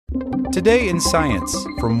Today in Science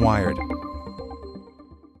from Wired.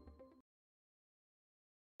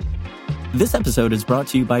 This episode is brought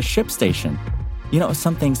to you by ShipStation. You know,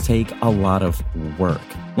 some things take a lot of work,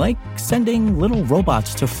 like sending little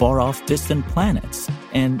robots to far-off distant planets.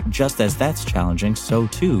 And just as that's challenging, so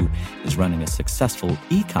too is running a successful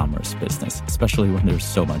e-commerce business, especially when there's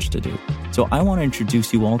so much to do. So I want to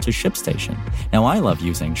introduce you all to ShipStation. Now, I love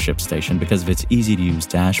using ShipStation because of its easy-to-use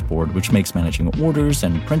dashboard, which makes managing orders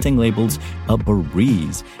and printing labels a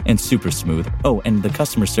breeze and super smooth. Oh, and the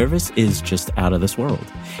customer service is just out of this world.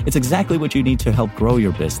 It's exactly what you need to help grow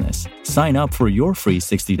your business. Sign up for your free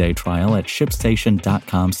 60-day trial at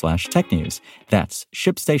shipstation.com/technews. That's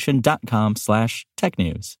shipstation.com/technews.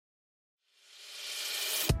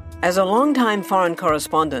 As a longtime foreign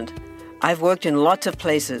correspondent, I've worked in lots of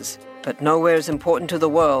places, but nowhere as important to the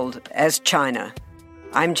world as China.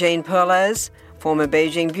 I'm Jane Perlez, former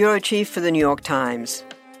Beijing bureau chief for the New York Times.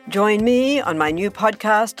 Join me on my new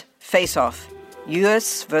podcast, Face Off,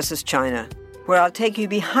 U.S. versus China, where I'll take you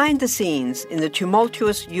behind the scenes in the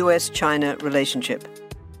tumultuous U.S.-China relationship.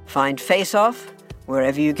 Find Face Off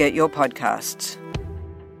wherever you get your podcasts.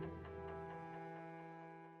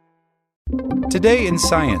 Today in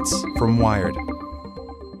Science from Wired.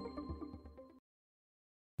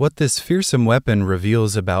 What this fearsome weapon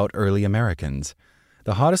reveals about early Americans.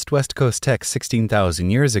 The hottest West Coast tech 16,000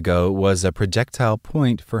 years ago was a projectile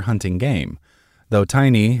point for hunting game. Though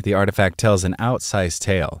tiny, the artifact tells an outsize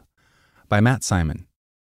tale. By Matt Simon.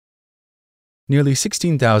 Nearly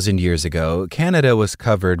 16,000 years ago, Canada was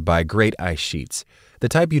covered by great ice sheets, the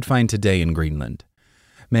type you'd find today in Greenland.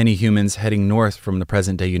 Many humans heading north from the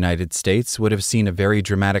present-day United States would have seen a very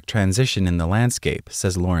dramatic transition in the landscape,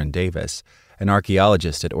 says Lauren Davis, an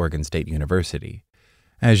archaeologist at Oregon State University.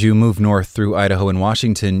 As you move north through Idaho and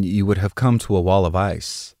Washington, you would have come to a wall of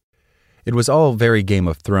ice. It was all very Game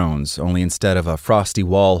of Thrones, only instead of a frosty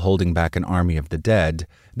wall holding back an army of the dead,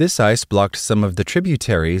 this ice blocked some of the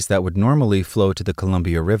tributaries that would normally flow to the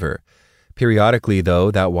Columbia River. Periodically, though,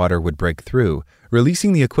 that water would break through,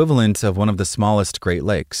 releasing the equivalent of one of the smallest Great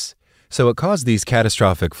Lakes. So it caused these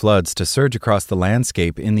catastrophic floods to surge across the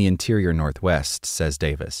landscape in the interior Northwest, says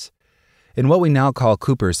Davis. In what we now call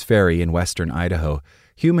Cooper's Ferry in western Idaho,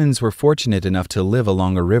 humans were fortunate enough to live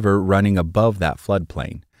along a river running above that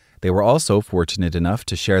floodplain. They were also fortunate enough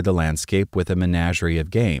to share the landscape with a menagerie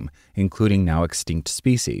of game, including now extinct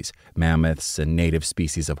species, mammoths and native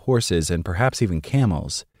species of horses and perhaps even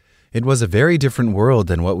camels. It was a very different world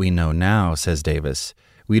than what we know now, says Davis.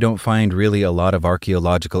 We don't find really a lot of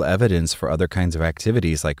archaeological evidence for other kinds of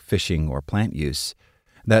activities like fishing or plant use.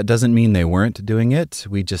 That doesn't mean they weren't doing it,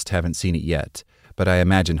 we just haven't seen it yet. But I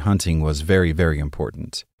imagine hunting was very, very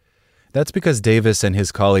important. That's because Davis and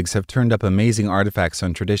his colleagues have turned up amazing artifacts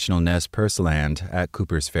on traditional Nez Perce land at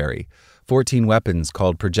Cooper's Ferry. 14 weapons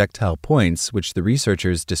called projectile points, which the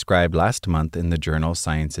researchers described last month in the journal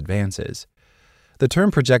Science Advances. The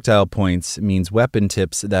term projectile points means weapon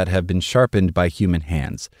tips that have been sharpened by human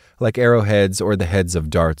hands, like arrowheads or the heads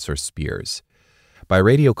of darts or spears. By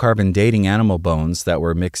radiocarbon dating animal bones that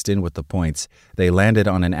were mixed in with the points, they landed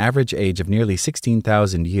on an average age of nearly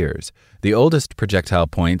 16,000 years, the oldest projectile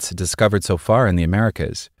points discovered so far in the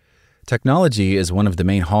Americas. Technology is one of the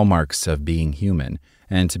main hallmarks of being human,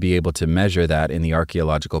 and to be able to measure that in the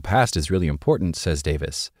archaeological past is really important, says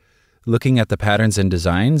Davis. Looking at the patterns and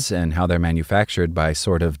designs and how they're manufactured by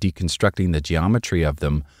sort of deconstructing the geometry of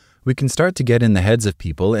them, we can start to get in the heads of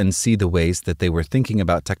people and see the ways that they were thinking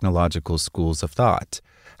about technological schools of thought.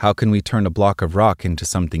 How can we turn a block of rock into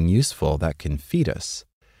something useful that can feed us?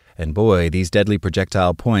 And boy, these deadly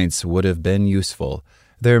projectile points would have been useful.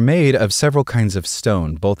 They're made of several kinds of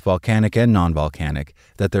stone, both volcanic and non-volcanic,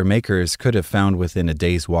 that their makers could have found within a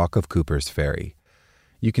day's walk of Cooper's Ferry.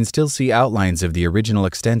 You can still see outlines of the original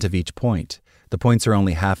extent of each point. The points are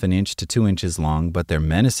only 1/2 inch to 2 inches long, but they're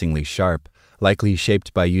menacingly sharp, likely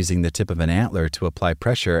shaped by using the tip of an antler to apply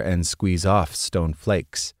pressure and squeeze off stone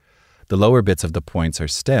flakes. The lower bits of the points are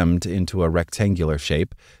stemmed into a rectangular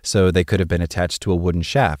shape, so they could have been attached to a wooden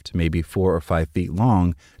shaft, maybe 4 or 5 feet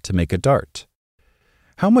long, to make a dart.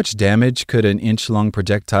 How much damage could an inch-long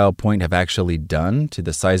projectile point have actually done to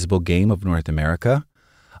the sizable game of North America?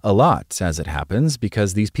 A lot, as it happens,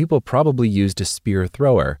 because these people probably used a spear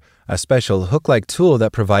thrower, a special hook-like tool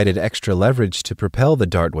that provided extra leverage to propel the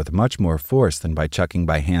dart with much more force than by chucking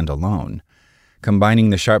by hand alone. Combining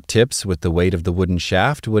the sharp tips with the weight of the wooden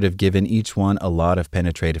shaft would have given each one a lot of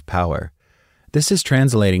penetrative power. This is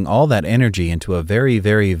translating all that energy into a very,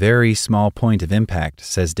 very, very small point of impact,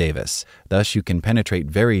 says Davis. Thus, you can penetrate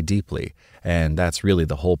very deeply, and that's really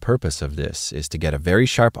the whole purpose of this, is to get a very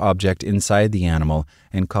sharp object inside the animal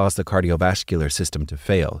and cause the cardiovascular system to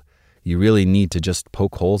fail. You really need to just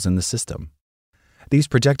poke holes in the system. These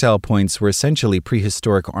projectile points were essentially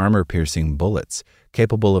prehistoric armor-piercing bullets,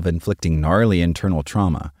 capable of inflicting gnarly internal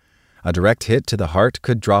trauma. A direct hit to the heart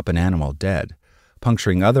could drop an animal dead.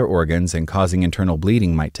 Puncturing other organs and causing internal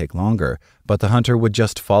bleeding might take longer, but the hunter would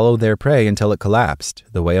just follow their prey until it collapsed,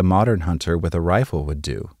 the way a modern hunter with a rifle would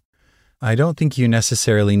do. I don't think you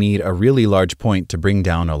necessarily need a really large point to bring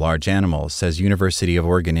down a large animal, says University of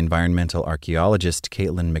Oregon environmental archaeologist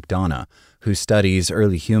Caitlin McDonough, who studies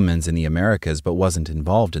early humans in the Americas but wasn't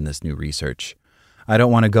involved in this new research. I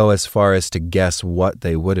don't want to go as far as to guess what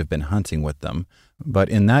they would have been hunting with them, but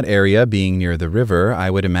in that area, being near the river,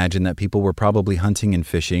 I would imagine that people were probably hunting and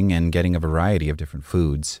fishing and getting a variety of different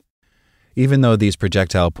foods. Even though these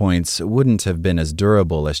projectile points wouldn't have been as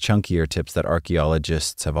durable as chunkier tips that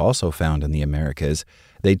archaeologists have also found in the Americas,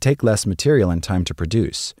 they'd take less material and time to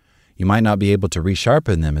produce. You might not be able to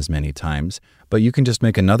resharpen them as many times, but you can just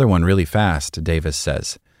make another one really fast, Davis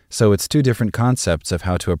says. So it's two different concepts of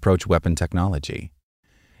how to approach weapon technology.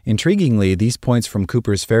 Intriguingly, these points from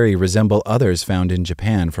Cooper's Ferry resemble others found in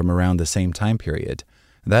Japan from around the same time period.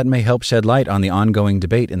 That may help shed light on the ongoing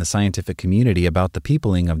debate in the scientific community about the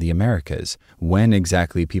peopling of the Americas, when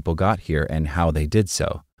exactly people got here and how they did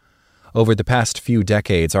so. Over the past few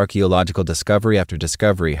decades, archaeological discovery after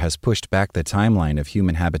discovery has pushed back the timeline of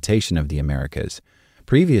human habitation of the Americas.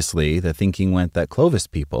 Previously, the thinking went that Clovis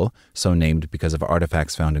people, so named because of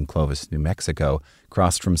artifacts found in Clovis, New Mexico,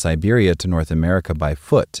 crossed from Siberia to North America by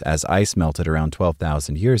foot as ice melted around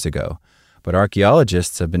 12,000 years ago. But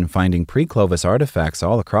archaeologists have been finding pre-Clovis artifacts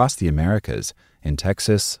all across the Americas, in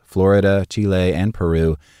Texas, Florida, Chile, and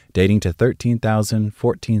Peru, dating to 13,000,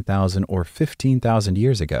 14,000, or 15,000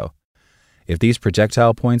 years ago. If these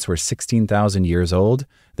projectile points were 16,000 years old,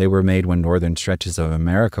 they were made when northern stretches of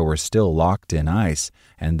America were still locked in ice,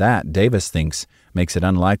 and that, Davis thinks, makes it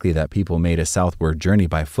unlikely that people made a southward journey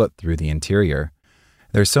by foot through the interior.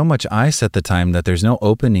 There's so much ice at the time that there's no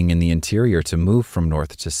opening in the interior to move from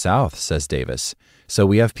north to south, says Davis. So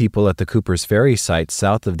we have people at the Cooper's Ferry site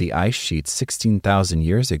south of the ice sheet 16,000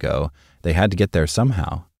 years ago. They had to get there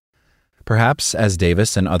somehow. Perhaps, as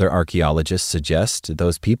Davis and other archaeologists suggest,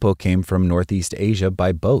 those people came from Northeast Asia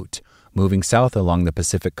by boat, moving south along the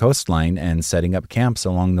Pacific coastline and setting up camps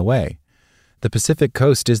along the way. The Pacific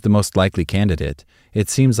coast is the most likely candidate.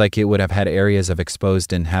 It seems like it would have had areas of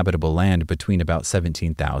exposed inhabitable land between about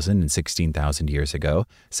 17,000 and 16,000 years ago,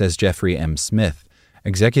 says Jeffrey M. Smith,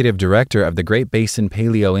 executive director of the Great Basin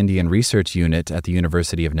Paleo-Indian Research Unit at the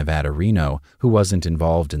University of Nevada, Reno, who wasn't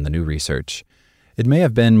involved in the new research. It may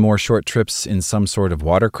have been more short trips in some sort of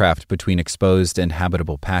watercraft between exposed and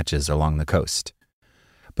habitable patches along the coast.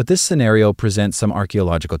 But this scenario presents some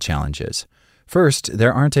archaeological challenges. First,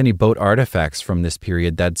 there aren't any boat artifacts from this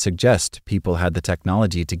period that suggest people had the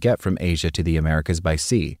technology to get from Asia to the Americas by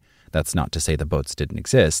sea. That's not to say the boats didn't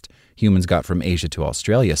exist. Humans got from Asia to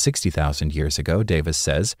Australia 60,000 years ago, Davis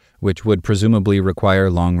says, which would presumably require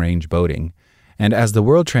long-range boating. And as the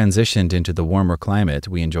world transitioned into the warmer climate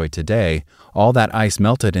we enjoy today, all that ice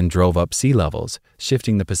melted and drove up sea levels,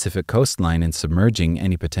 shifting the Pacific coastline and submerging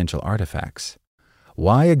any potential artifacts.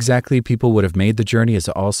 Why exactly people would have made the journey is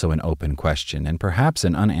also an open question, and perhaps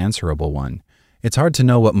an unanswerable one. It's hard to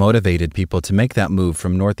know what motivated people to make that move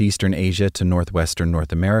from northeastern Asia to northwestern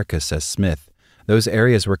North America, says Smith. Those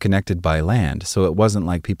areas were connected by land, so it wasn't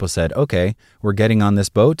like people said, okay, we're getting on this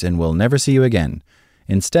boat and we'll never see you again.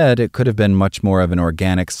 Instead, it could have been much more of an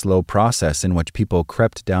organic, slow process in which people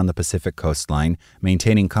crept down the Pacific coastline,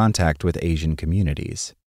 maintaining contact with Asian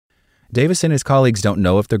communities. Davis and his colleagues don't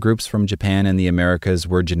know if the groups from Japan and the Americas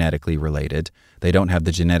were genetically related. They don't have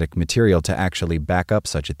the genetic material to actually back up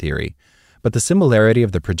such a theory. But the similarity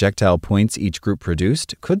of the projectile points each group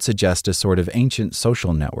produced could suggest a sort of ancient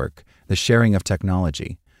social network, the sharing of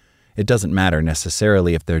technology. It doesn't matter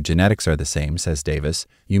necessarily if their genetics are the same, says Davis.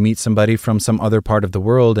 You meet somebody from some other part of the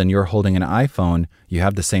world and you're holding an iPhone, you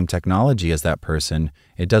have the same technology as that person.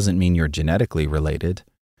 It doesn't mean you're genetically related.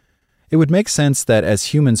 It would make sense that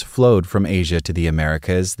as humans flowed from Asia to the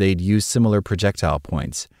Americas, they'd use similar projectile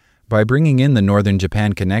points. By bringing in the northern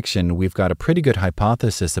Japan connection, we've got a pretty good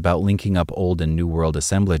hypothesis about linking up Old and New World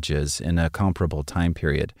assemblages in a comparable time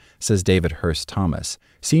period, says David Hurst Thomas,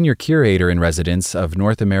 senior curator in residence of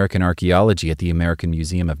North American archaeology at the American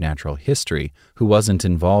Museum of Natural History, who wasn't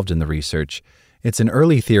involved in the research. It's an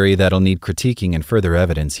early theory that'll need critiquing and further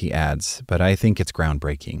evidence, he adds, but I think it's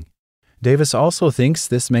groundbreaking. Davis also thinks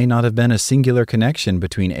this may not have been a singular connection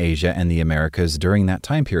between Asia and the Americas during that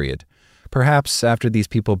time period. Perhaps after these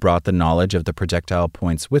people brought the knowledge of the projectile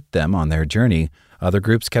points with them on their journey, other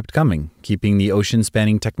groups kept coming, keeping the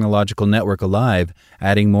ocean-spanning technological network alive,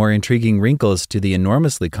 adding more intriguing wrinkles to the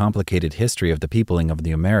enormously complicated history of the peopling of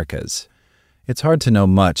the Americas. It's hard to know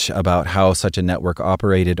much about how such a network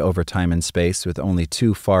operated over time and space with only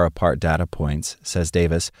 2 far-apart data points, says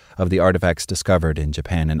Davis, of the artifacts discovered in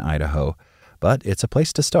Japan and Idaho. But it's a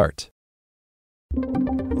place to start.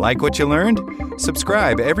 Like what you learned?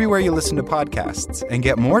 Subscribe everywhere you listen to podcasts and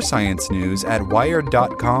get more science news at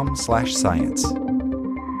wired.com/science.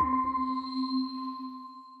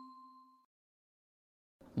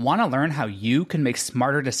 Want to learn how you can make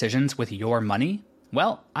smarter decisions with your money?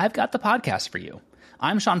 Well, I've got the podcast for you.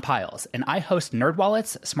 I'm Sean Piles, and I host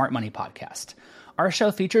NerdWallet's Smart Money Podcast. Our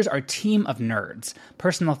show features our team of nerds,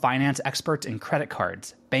 personal finance experts in credit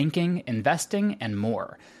cards, banking, investing, and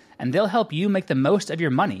more. And they'll help you make the most of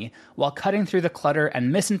your money while cutting through the clutter and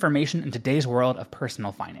misinformation in today's world of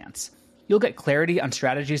personal finance. You'll get clarity on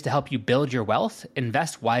strategies to help you build your wealth,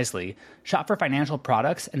 invest wisely, shop for financial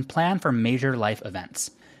products, and plan for major life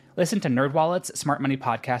events. Listen to NerdWallet's Smart Money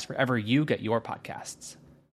Podcast wherever you get your podcasts.